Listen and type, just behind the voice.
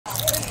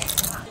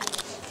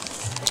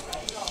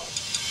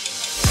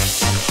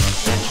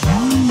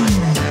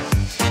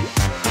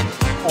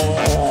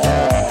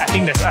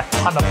a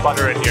ton of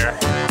butter in here.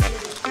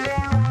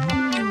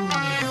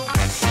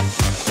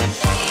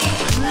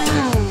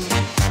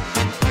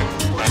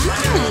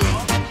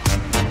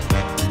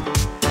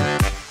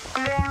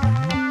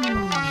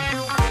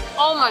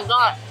 Oh my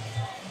god!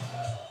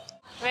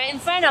 We're in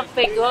front of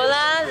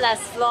Pergola Las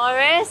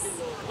Flores,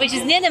 which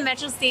is near the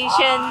metro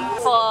station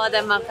for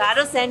the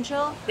Mercado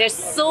Central. There's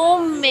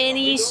so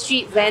many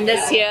street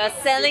vendors here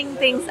selling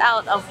things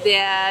out of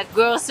their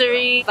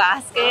grocery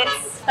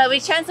baskets. But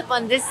we chanced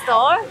upon this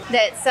store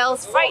that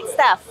sells fried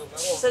stuff.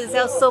 So they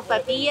sell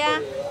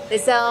Sopaipilla, they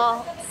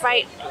sell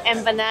fried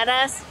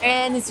empanadas,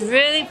 and it's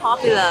really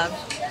popular.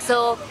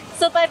 So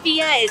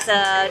Sopaipilla is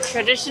a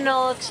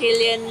traditional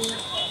Chilean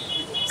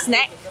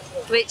snack,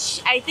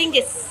 which I think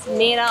is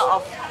made out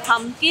of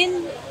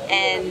pumpkin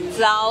and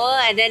flour,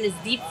 and then it's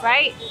deep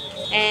fried.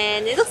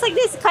 And it looks like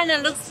this. Kind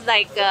of looks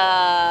like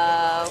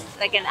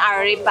an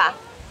arepa.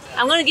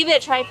 I'm gonna give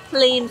it a try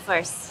plain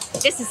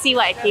first, just to see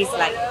what it tastes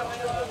like.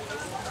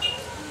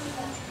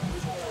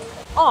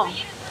 Oh,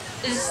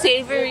 it's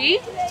savory.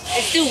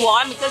 It's still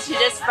warm because she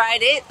just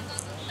fried it.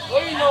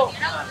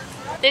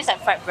 Tastes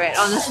like fried bread,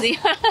 honestly.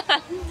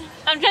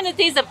 I'm trying to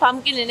taste the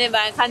pumpkin in it,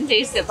 but I can't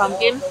taste the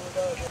pumpkin.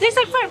 Tastes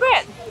like fried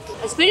bread.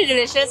 It's pretty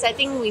delicious. I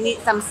think we need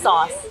some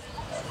sauce.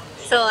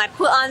 So I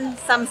put on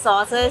some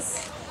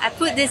sauces. I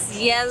put this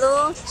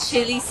yellow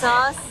chili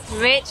sauce,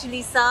 red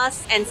chili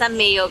sauce, and some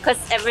mayo because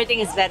everything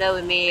is better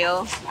with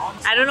mayo.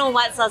 I don't know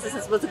what sauces are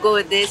supposed to go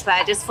with this, but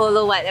I just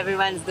follow what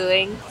everyone's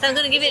doing. So I'm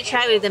gonna give it a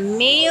try with the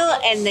mayo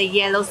and the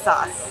yellow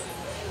sauce.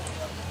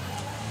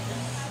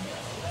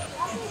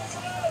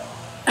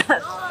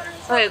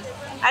 Okay,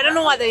 I don't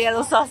know what the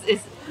yellow sauce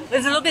is.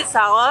 It's a little bit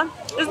sour.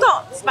 It's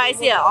not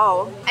spicy at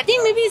all. I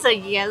think maybe it's a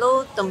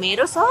yellow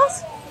tomato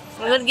sauce.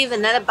 I'm gonna give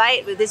another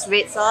bite with this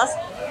red sauce.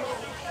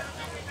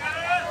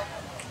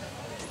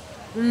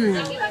 So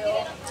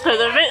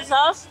the red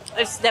sauce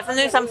is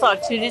definitely some sort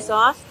of chili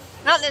sauce.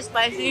 Not that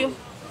spicy.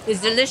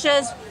 It's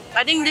delicious.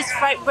 I think this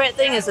fried bread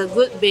thing is a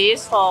good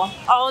base for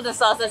all the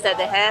sauces that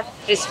they have.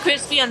 It's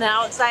crispy on the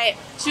outside,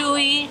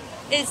 chewy.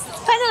 It's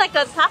kind of like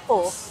a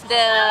taco.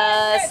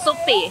 The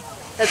sope,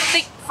 the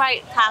thick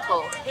fried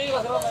taco.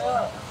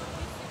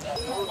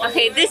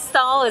 Okay, this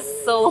stall is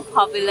so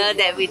popular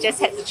that we just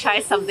had to try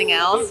something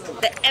else.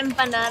 The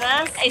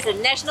empanadas is a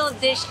national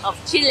dish of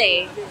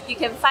Chile. You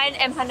can find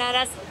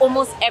empanadas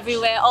almost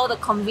everywhere. All the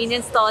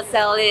convenience stores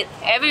sell it.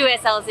 Everywhere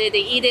sells it.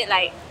 They eat it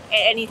like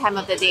at any time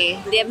of the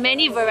day. They have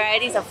many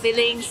varieties of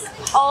fillings,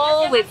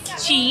 all with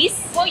cheese.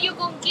 Pollo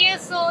con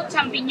queso,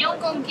 champiñón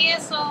con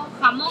queso,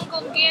 jamón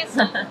con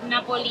queso,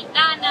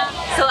 napolitana.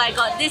 So I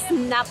got this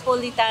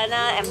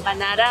napolitana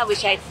empanada,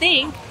 which I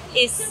think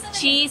is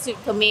cheese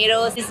with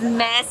tomatoes. It's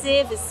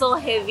massive, it's so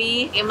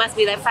heavy. It must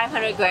be like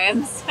 500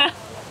 grams.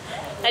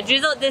 I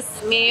drizzled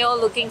this mayo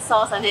looking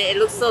sauce on it. It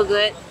looks so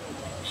good.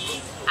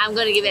 I'm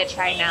gonna give it a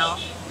try now.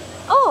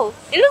 Oh,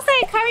 it looks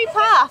like a curry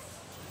puff.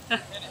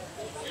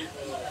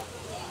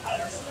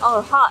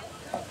 Oh, hot.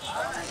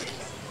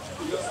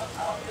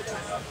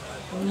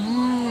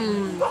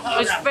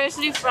 It's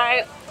freshly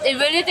fried. It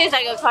really tastes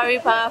like a curry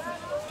puff.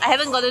 I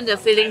haven't gotten the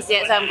fillings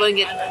yet, so I'm going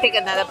to take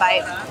another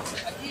bite.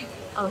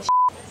 Oh,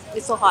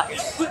 it's so hot.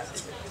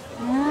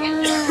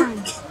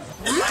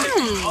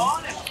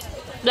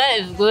 That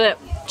is good.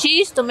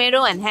 Cheese,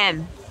 tomato, and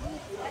ham.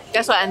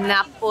 That's what a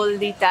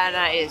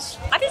napolitana is.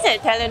 I think it's an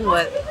Italian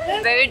word.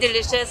 Very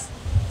delicious,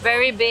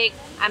 very big.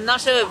 I'm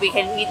not sure if we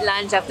can eat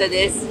lunch after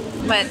this,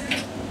 but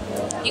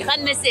you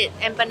can't miss it.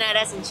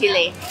 Empanadas in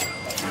Chile.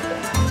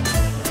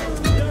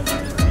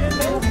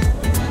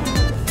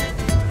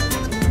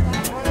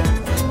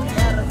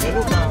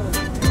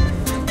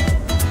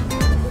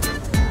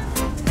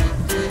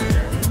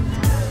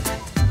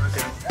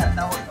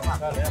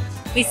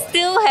 We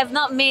still have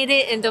not made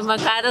it into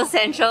Mercado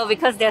Central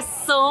because there's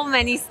so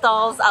many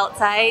stalls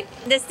outside.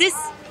 There's this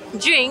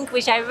drink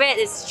which I read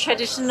is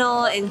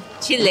traditional in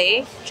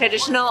Chile,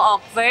 traditional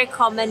or very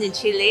common in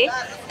Chile,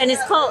 and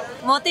it's called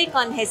Mote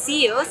con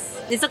Huesillos.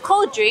 It's a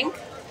cold drink,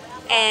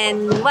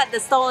 and what the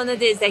stall owner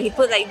did is that he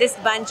put like this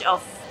bunch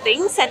of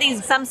things, I think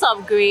it's some sort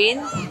of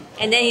grain,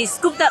 and then he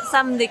scooped up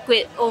some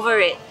liquid over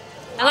it.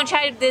 I'm gonna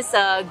try this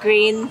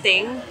grain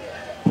thing.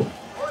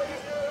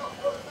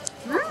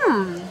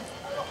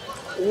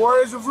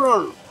 Where is it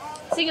from?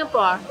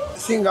 Singapore.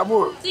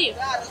 Singapore. See,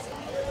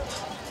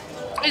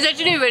 it's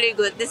actually really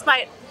good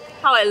despite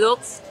how it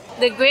looks.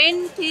 The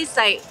grain tastes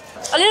like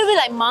a little bit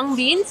like mung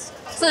beans.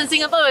 So in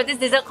Singapore we have this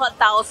dessert called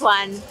tau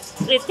suan.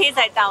 It tastes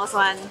like tau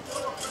suan.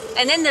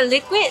 And then the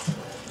liquid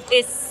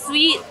is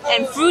sweet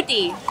and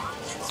fruity.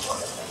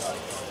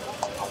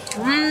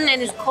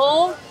 And it's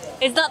cold.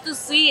 It's not too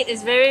sweet.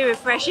 It's very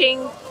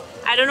refreshing.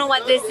 I don't know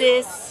what this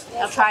is.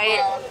 I'll try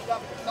it.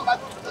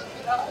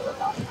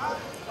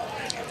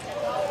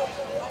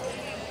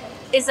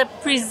 It's a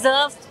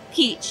preserved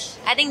peach.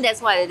 I think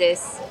that's what it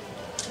is.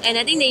 And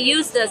I think they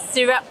use the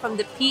syrup from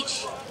the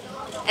peach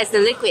as the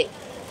liquid.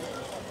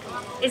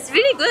 It's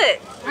really good.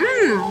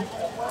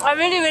 I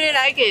really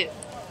like it.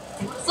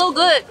 So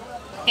good.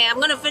 Okay,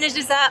 I'm gonna finish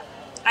this up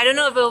I don't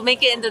know if we'll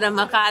make it into the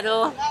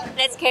Mercado.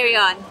 Let's carry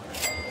on.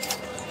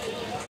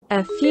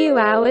 A few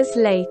hours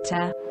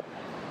later.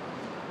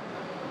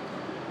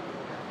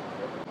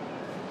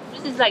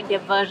 This is like their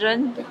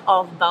version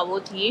of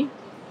bubble tea.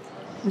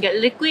 You get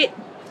liquid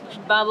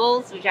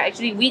bubbles, which are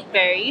actually wheat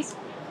berries,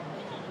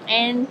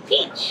 and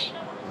peach.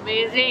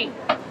 Amazing.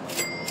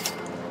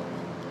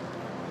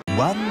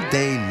 One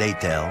day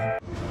later.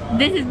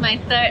 This is my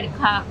third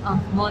cup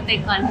of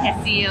Mote con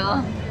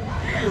Huesillo.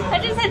 I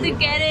just had to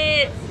get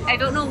it. I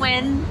don't know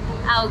when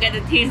I'll get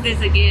to taste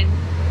this again.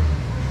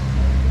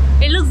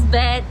 It looks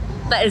bad,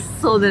 but it's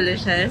so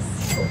delicious.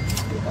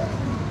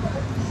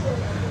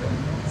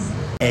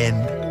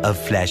 End of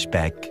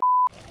flashback.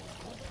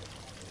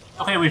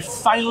 Okay, we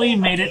finally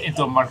made it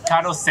into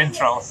Mercado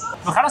Central.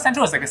 Mercado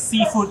Central is like a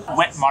seafood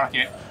wet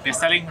market. They're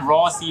selling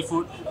raw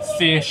seafood,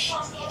 fish,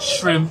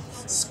 shrimp,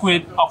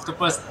 squid,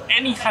 octopus,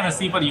 any kind of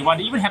seafood you want.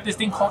 They even have this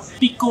thing called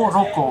pico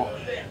roco,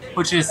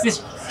 which is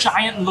this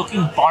giant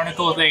looking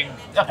barnacle thing.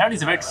 Apparently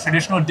it's a very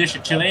traditional dish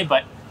in Chile,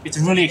 but it's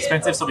really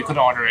expensive, so we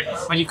couldn't order it.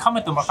 When you come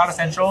into Mercado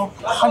Central,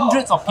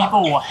 hundreds of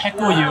people will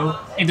heckle you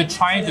into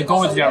trying to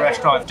go into their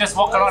restaurant. Just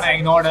walk around and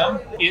ignore them.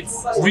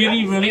 It's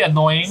really, really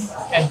annoying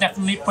and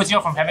definitely puts you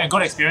off from having a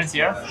good experience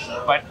here.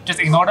 But just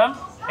ignore them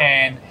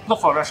and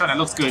look for a restaurant that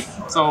looks good.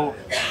 So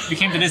we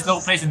came to this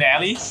little place in the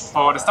alley.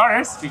 For the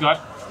starters, we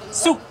got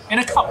soup in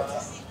a cup.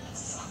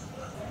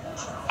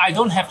 I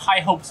don't have high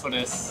hopes for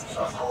this.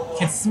 You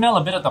can smell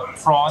a bit of the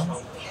prawn.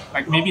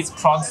 Like maybe it's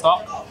prawn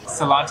stock,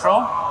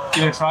 cilantro.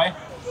 Give it a try.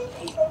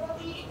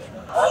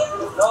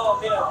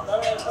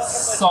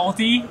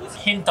 Salty,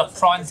 hint of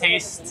prawn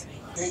taste.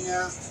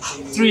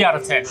 3 out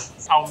of 10.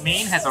 Our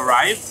main has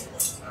arrived.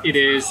 It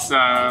is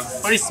a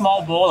very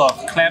small bowl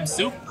of clam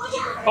soup.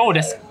 Oh,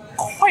 there's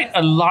quite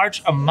a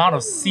large amount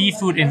of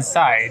seafood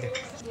inside.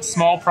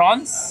 Small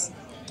prawns,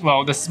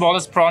 well, the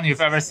smallest prawn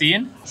you've ever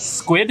seen.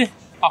 Squid,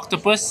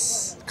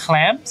 octopus,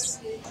 clams,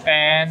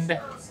 and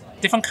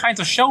different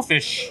kinds of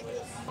shellfish.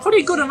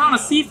 Pretty good amount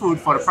of seafood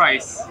for the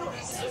price.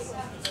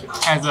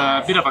 Has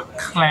a bit of a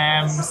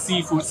clam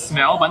seafood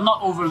smell, but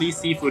not overly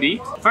seafoody.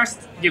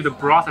 First, give the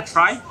broth a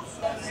try.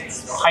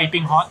 It's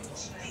piping hot.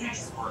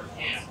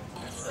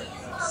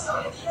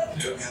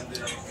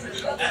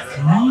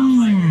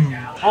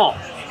 Oh,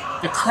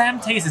 the clam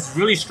taste is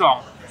really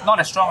strong. Not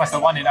as strong as the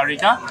one in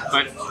Arica,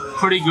 but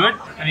pretty good.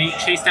 And you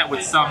chase that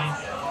with some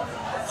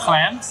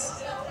clams.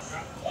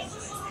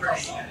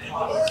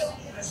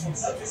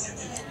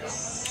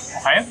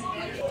 Okay,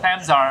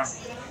 clams are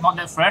not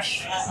that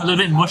fresh, a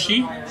little bit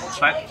mushy,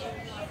 but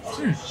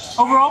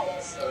overall,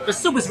 the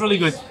soup is really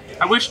good.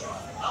 I wish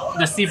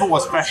the seafood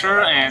was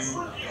fresher and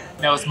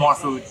there was more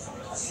food.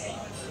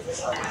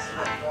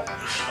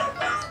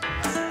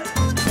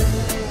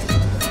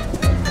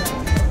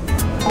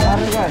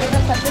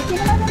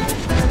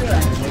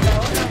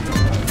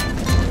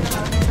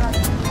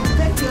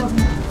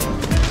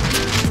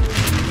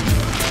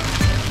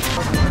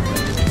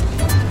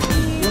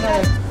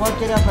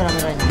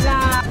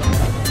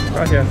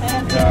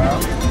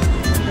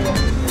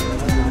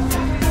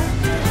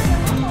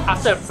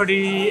 After a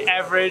pretty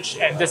average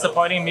and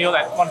disappointing meal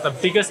at one of the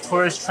biggest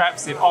tourist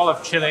traps in all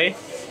of Chile,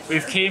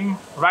 we've came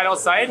right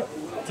outside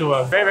to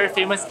a very, very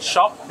famous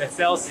shop that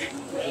sells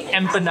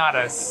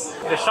empanadas.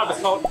 The shop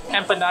is called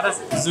Empanadas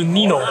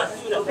Zunino.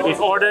 We've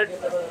ordered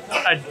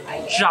a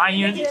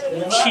giant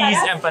cheese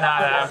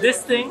empanada.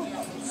 This thing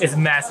is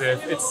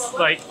massive. It's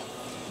like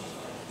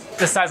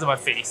the size of my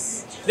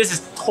face. This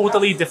is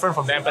totally different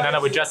from the empanada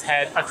we just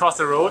had across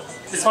the road.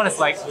 This one is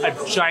like a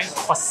giant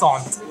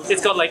croissant.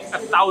 It's got like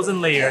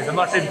 1,000 layers. I'm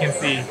not sure if you can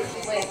see.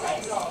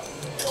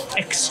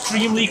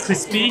 Extremely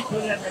crispy.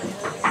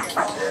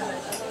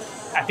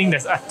 I think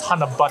there's a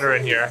ton of butter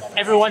in here.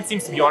 Everyone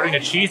seems to be ordering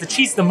the cheese. The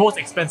cheese is the most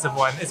expensive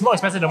one. It's more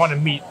expensive than one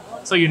of meat,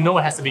 so you know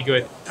it has to be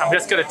good. I'm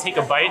just gonna take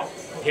a bite.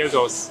 Here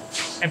goes.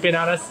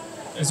 Empanadas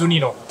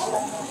Zunino.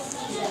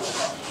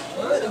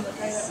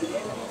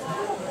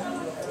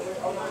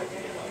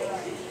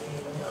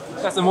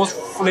 That's the most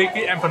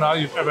flaky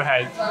empanada you've ever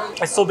had.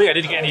 It's so big I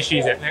didn't get any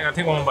cheese yet. I'm gonna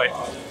take one more bite.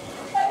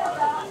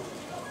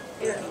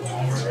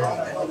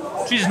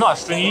 Cheese is not as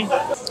stringy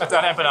as the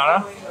other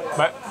empanada,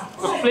 but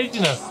the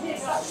flakiness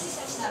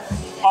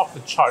off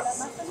the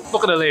charts.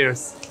 Look at the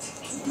layers.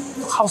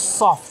 Look how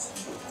soft.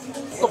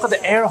 Look at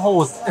the air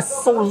holes.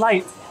 It's so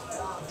light.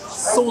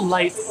 So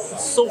light,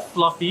 so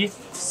fluffy,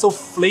 so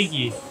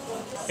flaky.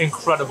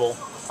 Incredible.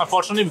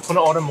 Unfortunately, we couldn't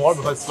order more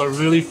because we're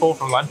really full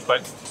from lunch,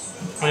 but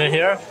when you're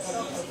here,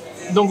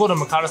 don't go to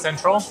Mercado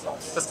Central.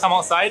 Just come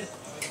outside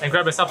and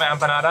grab yourself an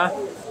empanada.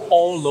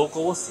 All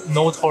locals,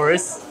 no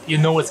tourists. You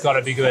know it's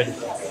gotta be good.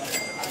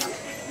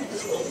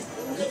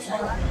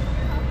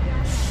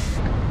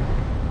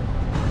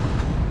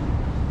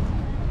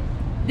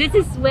 This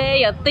is where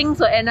your things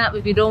will end up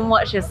if you don't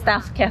watch your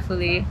stuff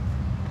carefully.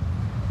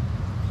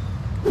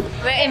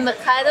 We're in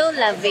Mercado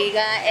La Vega,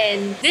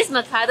 and this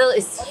Mercado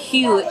is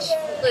huge.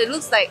 So it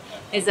looks like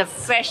it's a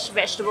fresh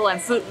vegetable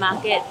and fruit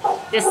market.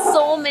 There's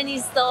so many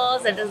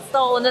stores, and the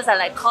store owners are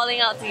like calling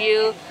out to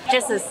you.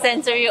 Just a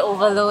sensory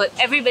overload.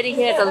 Everybody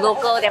here is a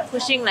local. They're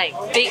pushing like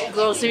big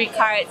grocery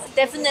carts.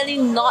 Definitely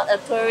not a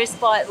tourist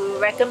spot. We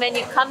would recommend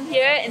you come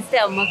here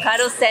instead of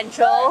Mercado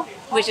Central,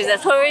 which is a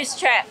tourist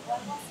trap.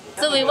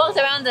 So we walked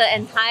around the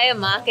entire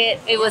market.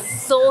 It was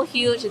so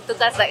huge. It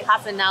took us like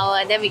half an hour,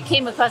 and then we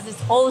came across this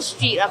whole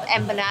street of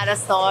empanada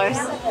stores.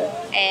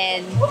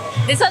 And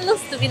this one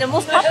looks to be the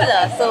most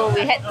popular, so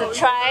we had to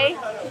try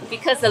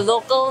because the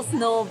locals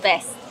know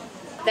best.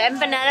 The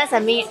empanadas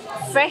are made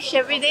fresh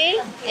every day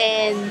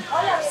and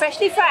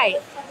freshly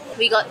fried.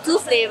 We got two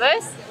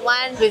flavors,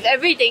 one with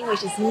everything,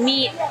 which is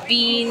meat,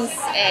 beans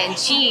and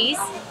cheese,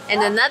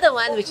 and another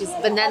one which is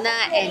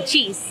banana and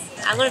cheese.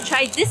 I'm going to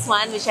try this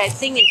one, which I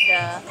think is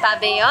the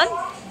pabellon.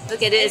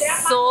 Look at it,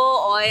 it's so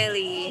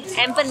oily.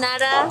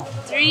 Empanada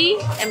 3,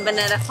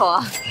 empanada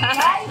 4.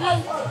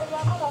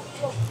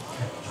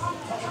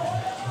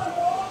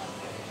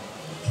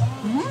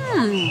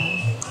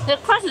 The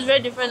crust is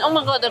very different. Oh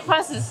my god, the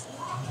crust is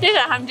tastes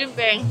like ham jin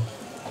beng.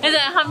 It's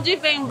like ham jin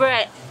beng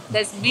bread.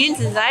 There's beans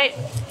inside.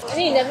 I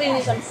think you definitely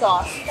need some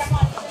sauce.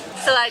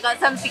 So I got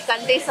some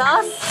picante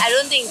sauce. I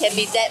don't think it can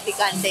be that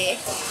picante.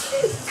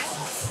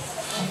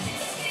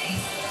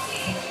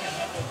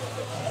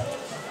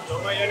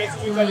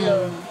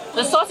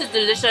 The sauce is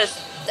delicious.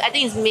 I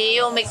think it's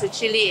mayo mixed with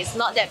chili. It's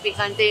not that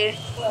picante.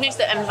 It makes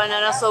the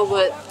empanada so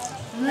good.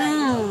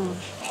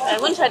 I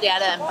won't try the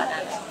other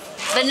empanada.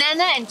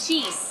 Banana and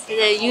cheese is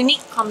a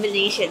unique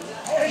combination.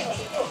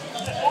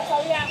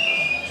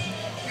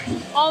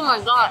 Oh my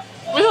god,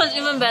 this one's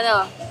even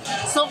better.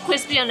 So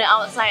crispy on the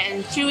outside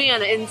and chewy on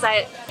the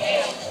inside.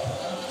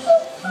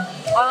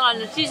 Oh,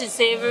 and the cheese is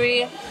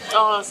savory.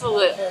 Oh, so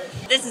good.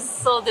 This is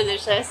so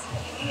delicious.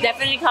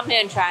 Definitely come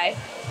here and try.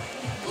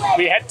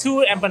 We had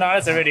 2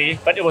 empanadas already,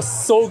 but it was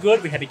so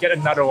good we had to get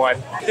another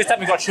one. This time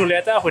we got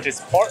chuleta, which is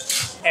pork.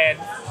 And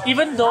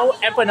even though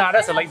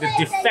empanadas are like the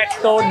de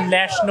facto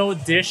national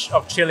dish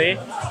of Chile,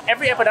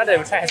 every empanada that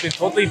we tried has been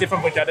totally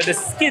different from each other. The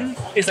skin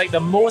is like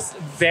the most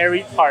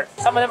varied part.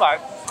 Some of them are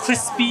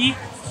crispy,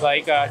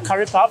 like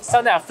curry puffs. Some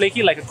of them are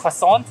flaky, like a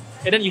croissant.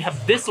 And then you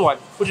have this one,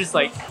 which is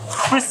like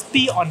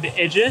crispy on the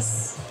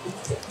edges,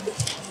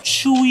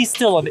 chewy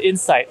still on the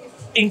inside.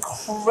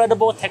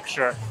 Incredible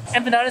texture.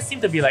 Empanadas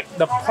seem to be like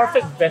the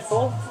perfect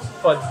vessel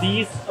for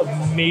these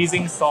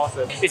amazing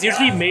sauces. It's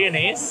usually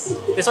mayonnaise.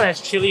 This one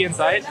has chili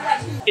inside.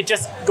 It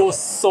just goes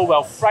so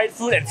well. Fried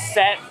food and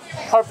fat,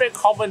 perfect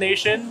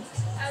combination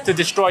to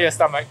destroy your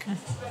stomach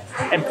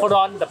and put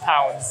on the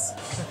pounds.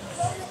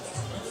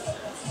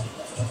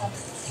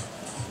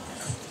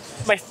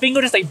 My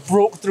finger just like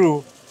broke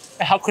through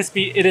at how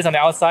crispy it is on the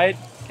outside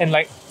and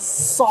like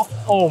soft.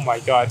 Oh my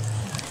god.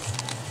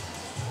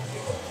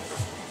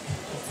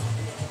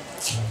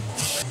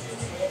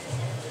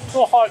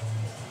 So hot.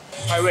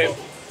 Wait.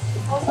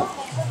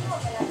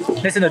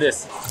 Listen to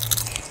this.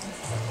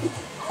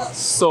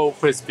 So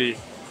crispy.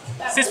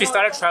 Since we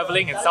started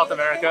traveling in South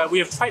America, we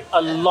have tried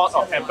a lot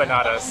of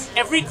empanadas.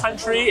 Every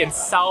country in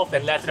South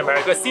and Latin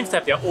America seems to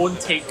have their own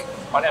take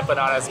on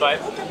empanadas, but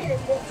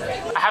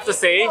I have to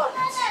say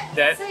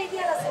that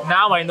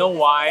now I know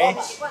why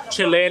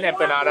Chilean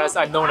empanadas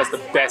are known as the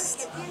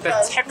best. The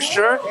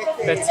texture,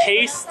 the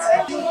taste,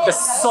 the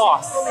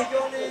sauce.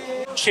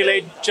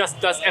 Chile just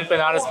does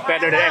empanadas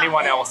better than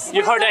anyone else.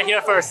 You heard that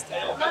here first.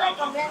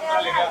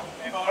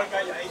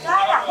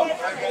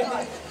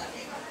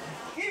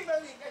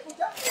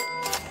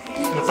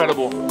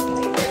 Incredible.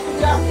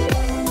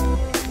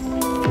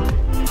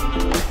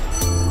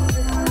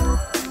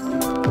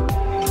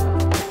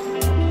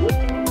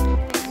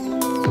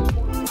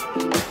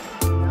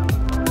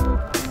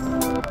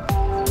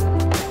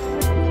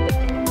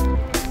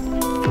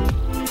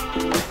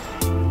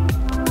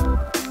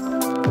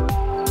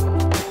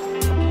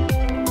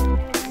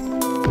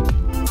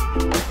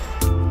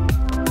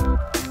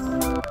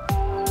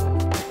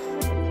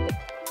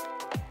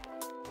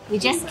 We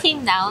just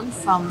came down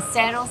from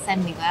Cerro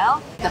San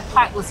Miguel. The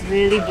park was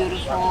really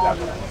beautiful.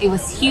 It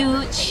was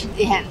huge.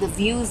 It had the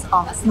views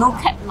of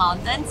snow-capped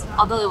mountains,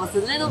 although it was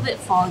a little bit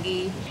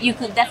foggy. You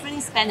could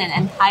definitely spend an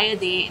entire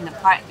day in the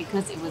park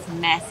because it was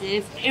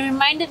massive. It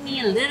reminded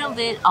me a little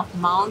bit of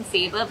Mount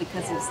Faber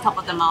because it was top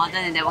of the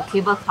mountain and there were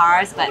cable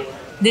cars, but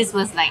this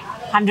was like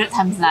 100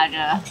 times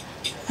larger.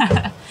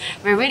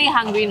 We're really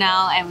hungry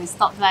now and we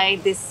stopped by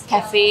this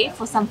cafe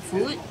for some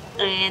food.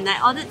 And I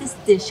ordered this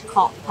dish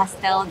called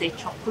Pastel de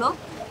Choclo,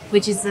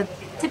 which is a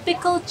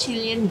typical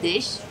Chilean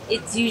dish.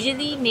 It's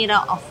usually made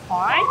out of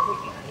corn,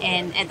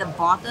 and at the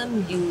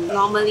bottom you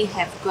normally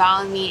have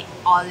ground meat,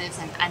 olives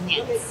and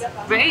onions.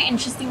 Very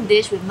interesting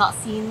dish. We've not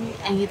seen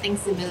anything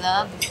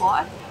similar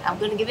before. I'm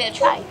going to give it a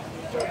try.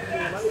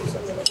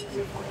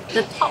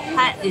 The top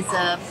part is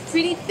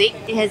pretty thick.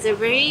 It has a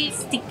very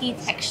sticky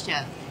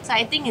texture. So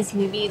I think it's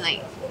maybe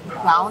like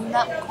ground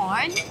up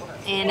corn,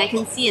 and I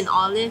can see an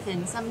olive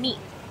and some meat.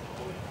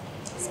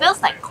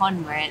 Smells like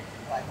cornbread.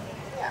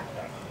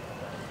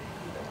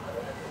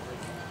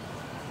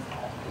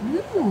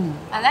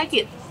 I like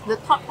it. The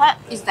top part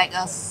is like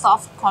a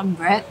soft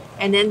cornbread,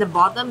 and then the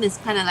bottom is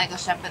kind of like a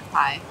shepherd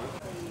pie.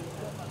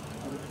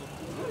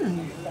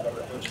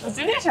 It's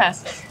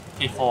delicious.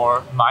 Okay,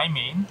 for my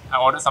main,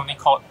 I ordered something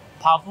called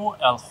pavo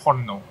al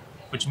horno,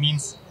 which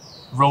means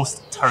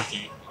roast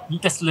turkey.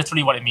 That's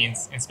literally what it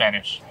means in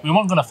Spanish. We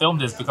weren't gonna film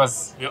this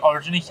because we were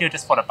originally here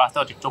just for the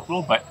pastel de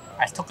choclo, but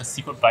I took a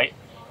secret bite.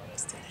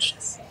 It's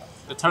delicious.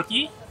 The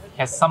turkey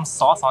has some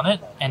sauce on it,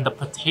 and the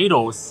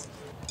potatoes,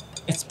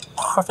 it's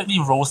perfectly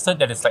roasted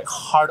that it's like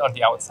hard on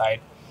the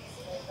outside.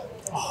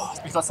 Oh,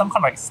 it's got some kind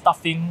of like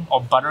stuffing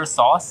or butter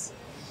sauce.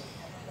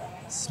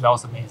 It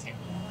smells amazing.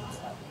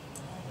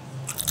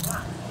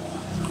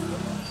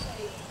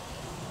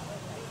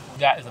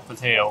 That is a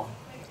potato.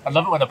 I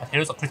love it when the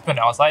potatoes are crispy on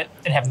the outside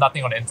and have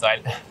nothing on the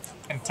inside.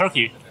 And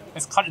turkey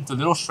is cut into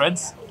little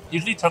shreds.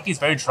 Usually turkey is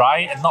very dry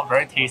and not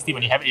very tasty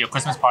when you have it at your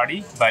Christmas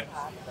party, but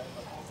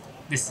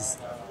this is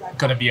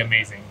gonna be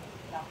amazing.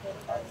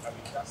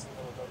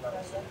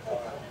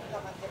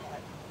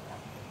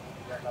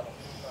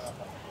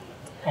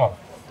 Oh,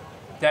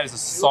 that is the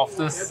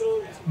softest,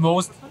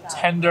 most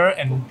tender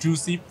and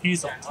juicy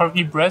piece of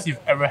turkey breast you've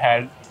ever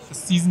had. The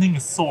seasoning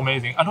is so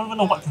amazing. I don't even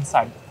know what's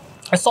inside.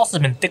 The sauce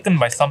has been thickened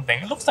by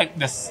something. It looks like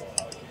this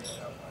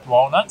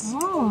walnuts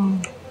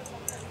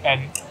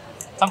and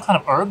some kind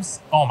of herbs.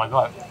 Oh my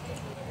god.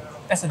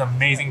 That's an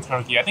amazing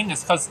turkey. I think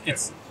it's because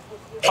it's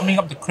coming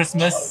up to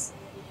Christmas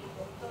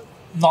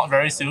not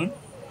very soon,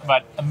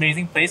 but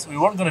amazing place. We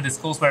weren't going to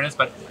disclose where it is,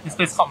 but this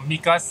place is called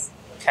Mika's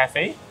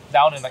Cafe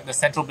down in like the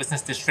central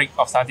business district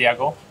of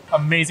Santiago.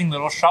 Amazing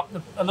little shop,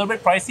 a little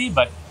bit pricey,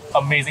 but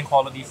amazing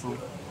quality food.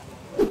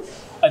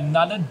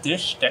 Another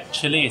dish that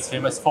Chile is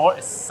famous for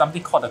is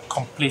something called a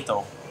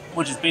completo,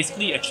 which is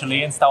basically a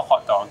Chilean style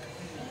hot dog.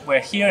 We're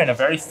here in a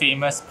very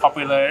famous,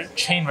 popular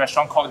chain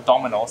restaurant called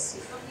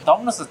Domino's.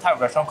 Domino's is a type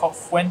of restaurant called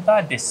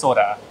Fuente de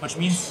Soda, which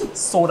means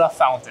soda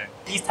fountain.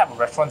 These type of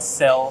restaurants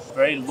sell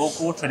very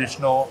local,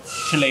 traditional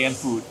Chilean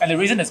food. And the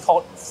reason it's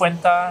called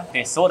Fuente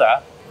de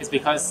Soda is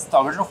because the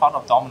original founder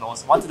of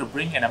Domino's wanted to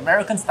bring an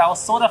American-style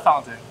soda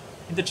fountain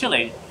into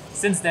Chile.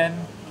 Since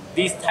then,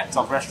 these types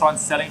of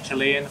restaurants selling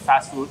Chilean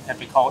fast food have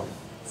been called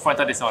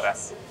Fuente de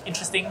Sodas.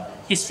 Interesting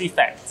history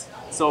fact.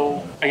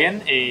 So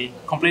again, a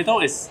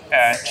completo is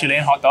a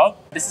Chilean hot dog.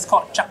 This is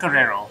called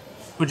chacarero,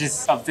 which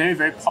is a very,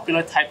 very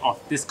popular type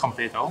of this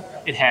completo.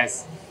 It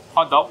has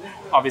hot dog,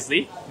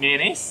 obviously,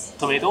 mayonnaise,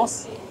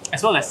 tomatoes,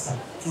 as well as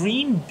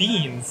green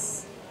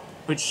beans,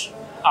 which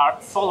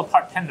fall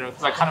apart tender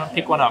because I can't even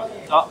pick one up.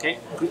 Okay,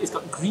 it's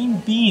got green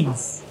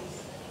beans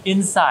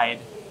inside,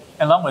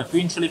 along with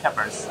green chili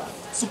peppers.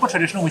 Super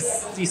traditional.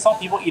 We saw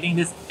people eating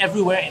this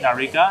everywhere in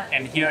Arica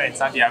and here in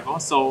Santiago,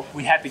 so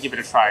we had to give it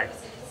a try.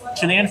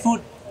 Chilean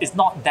food is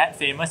not that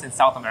famous in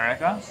South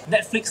America.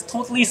 Netflix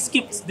totally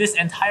skipped this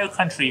entire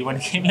country when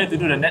it came here to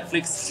do the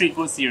Netflix street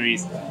food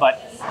series.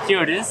 But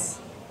here it is,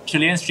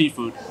 Chilean street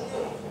food.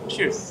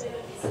 Cheers.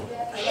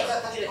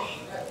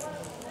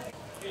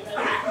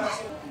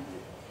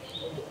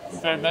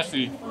 Very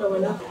messy.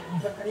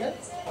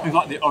 We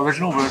got the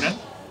original version,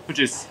 which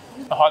is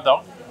a hot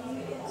dog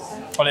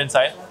on the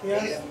inside.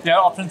 The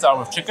other options are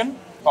with chicken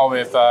or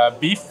with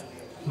beef,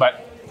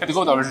 but you have to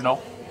go with the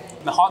original.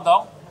 The hot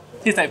dog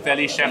tastes like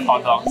Valley Chef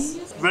hot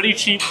dogs. Really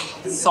cheap,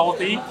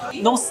 salty,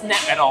 no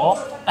snap at all,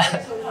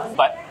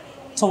 but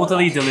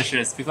totally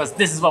delicious because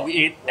this is what we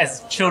ate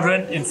as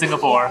children in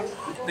Singapore.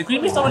 The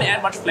green beans don't really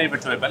add much flavor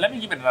to it, but let me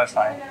give it another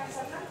try.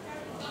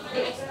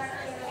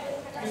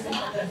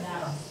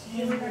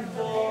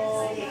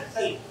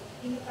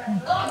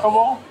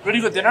 Overall,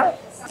 really good dinner.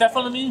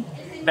 Definitely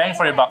bang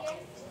for your buck.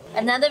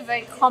 Another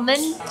very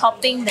common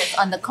topping that's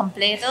on the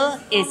completo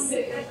is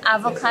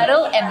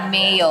avocado and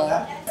mayo.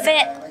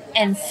 Fat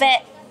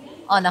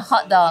on a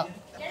hot dog.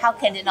 How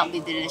can it not be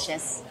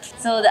delicious?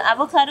 So the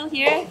avocado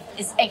here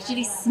is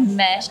actually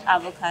smashed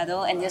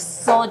avocado, and they're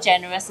so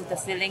generous with the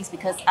fillings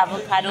because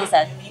avocados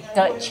are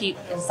dirt cheap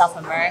in South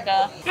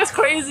America. That's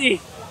crazy!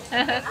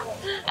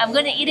 I'm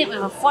gonna eat it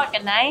with a fork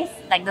and knife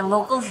like the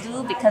locals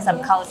do because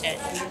I'm cultured.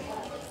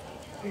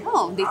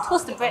 Oh, they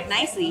toast the bread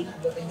nicely.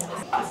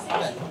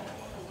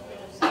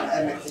 I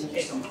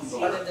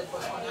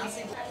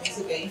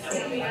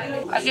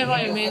get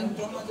what you mean.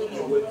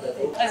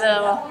 It's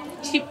a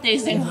cheap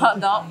tasting hot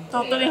dog,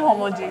 totally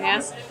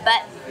homogeneous,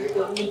 but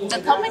the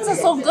toppings are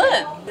so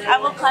good.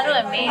 Avocado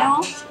and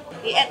mayo,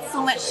 it adds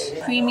so much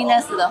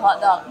creaminess to the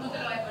hot dog.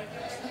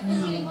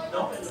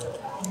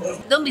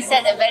 Don't be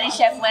sad that Valley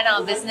Chef went out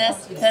of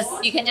business because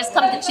you can just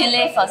come to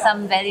Chile for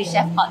some Valley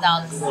Chef hot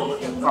dogs.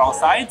 For our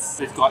sides,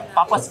 we've got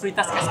papas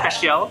fritas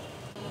especial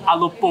a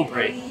lo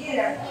pobre.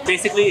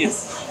 Basically,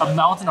 it's a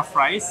mountain of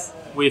rice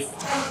with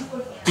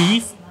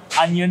beef,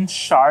 onion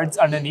shards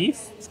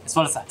underneath, as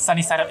well as a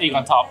sunny side up egg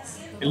on top.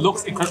 It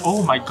looks incredible.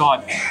 Oh my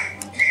god.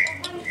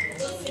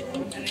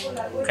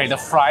 Okay, the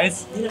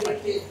fries.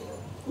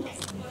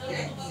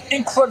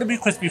 Incredibly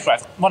crispy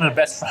fries. One of the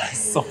best fries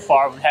so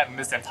far we've had in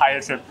this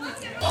entire trip.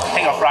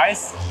 Take your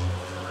fries.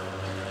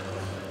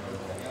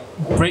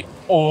 Break.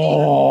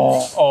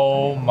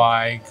 Oh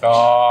my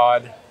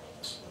god.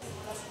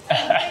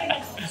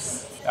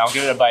 I'll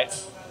give it a bite.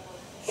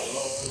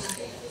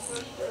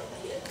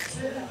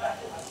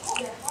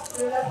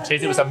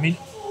 Chase it with some meat.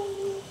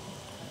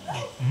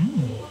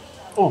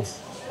 Oh,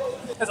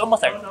 it's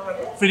almost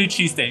like Philly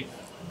cheesesteak.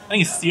 I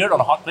think it's seared on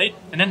a hot plate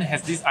and then it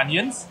has these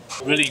onions.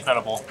 Really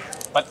incredible.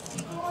 But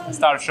the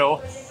star of the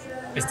show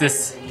is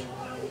this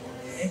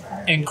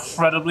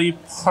incredibly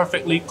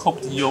perfectly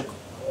cooked yolk.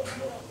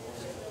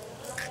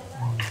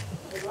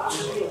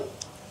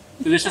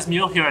 Delicious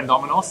meal here at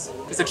Domino's.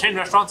 It's a chain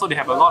restaurant, so they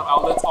have a lot of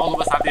outlets all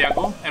over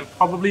Santiago and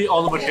probably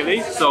all over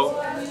Chile.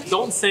 So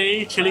don't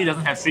say Chile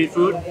doesn't have street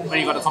food when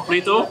you got the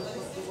completo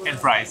and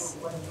fries.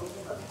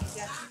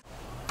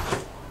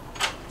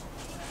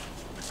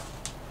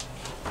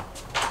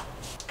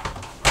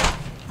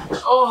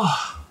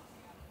 Oh!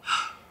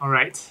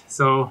 Alright,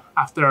 so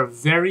after a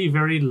very,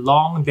 very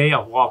long day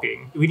of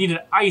walking, we need an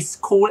ice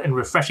cold and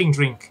refreshing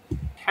drink.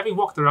 Having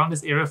walked around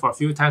this area for a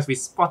few times, we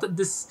spotted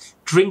this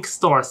drink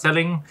store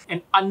selling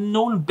an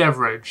unknown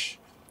beverage.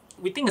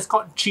 We think it's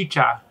called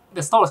Chicha.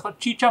 The store is called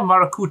Chicha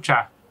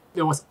Maracucha.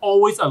 There was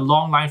always a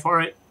long line for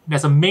it.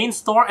 There's a main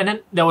store and then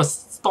there was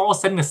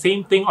stalls selling the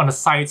same thing on a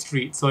side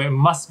street, so it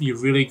must be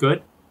really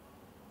good.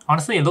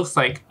 Honestly, it looks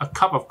like a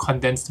cup of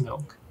condensed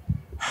milk.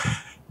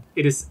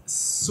 It is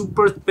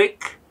super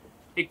thick.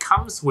 It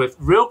comes with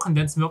real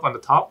condensed milk on the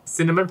top,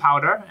 cinnamon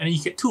powder, and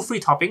you get 2 free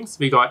toppings.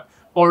 We got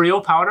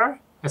Oreo powder,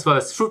 as well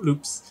as Fruit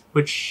Loops,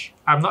 which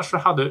I'm not sure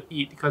how to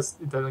eat because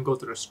it doesn't go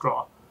through the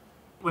straw.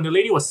 When the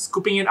lady was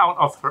scooping it out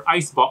of her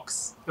ice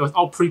box, it was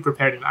all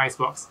pre-prepared in the ice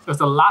box. It was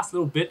the last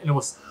little bit and it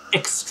was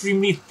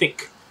extremely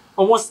thick,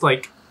 almost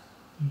like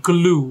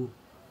glue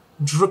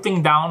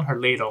dripping down her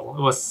ladle.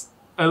 It was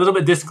a little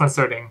bit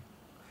disconcerting,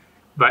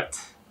 but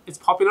it's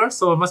popular,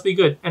 so it must be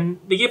good. And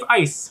they give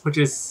ice, which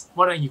is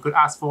what you could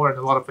ask for in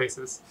a lot of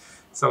places.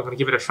 So I'm gonna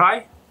give it a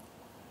try.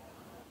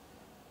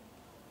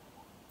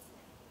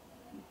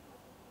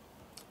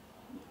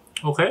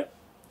 Okay.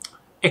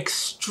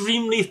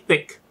 Extremely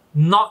thick.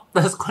 Not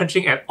thus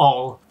quenching at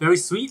all. Very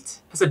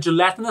sweet. Has a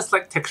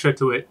gelatinous-like texture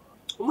to it.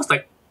 Almost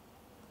like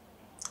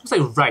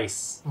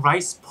rice.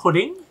 Rice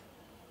pudding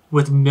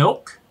with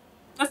milk.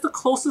 That's the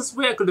closest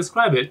way I could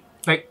describe it.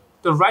 Like,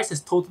 the rice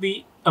is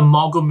totally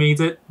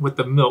amalgamated with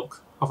the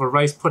milk of a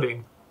rice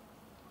pudding.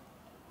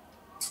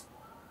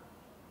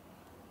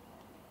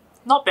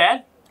 Not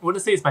bad. I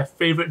wouldn't say it's my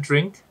favorite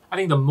drink. I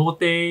think the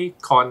Mote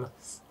con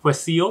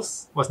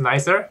Huesillo was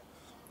nicer.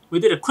 We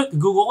did a quick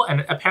Google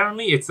and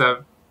apparently it's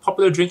a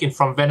popular drink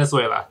from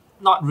Venezuela.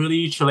 Not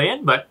really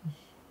Chilean, but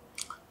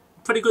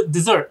pretty good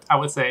dessert, I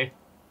would say.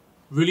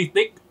 Really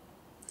thick.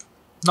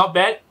 Not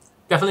bad.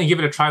 Definitely give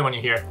it a try when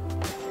you're here.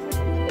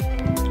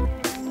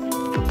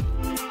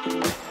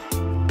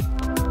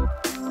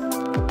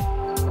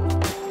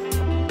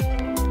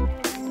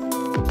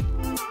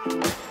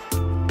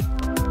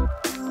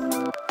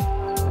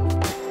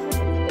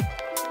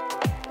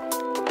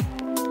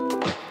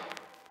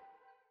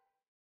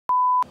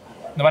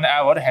 The one that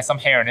I ordered has some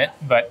hair in it,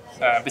 but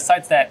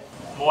besides that,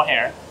 more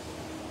hair.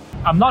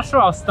 I'm not sure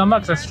our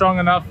stomachs are strong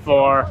enough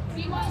for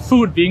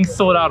food being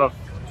sold out of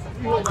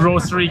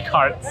grocery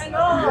carts.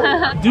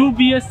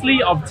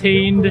 Dubiously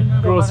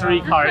obtained grocery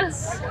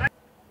carts.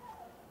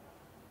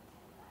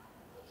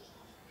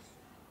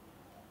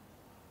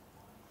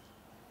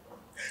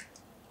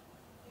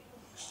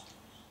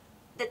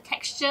 The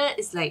texture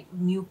is like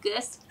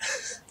mucus.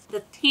 The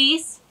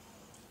taste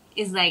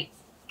is like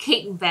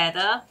cake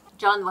batter.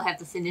 John will have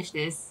to finish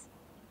this.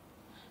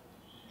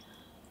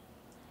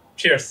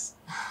 Cheers.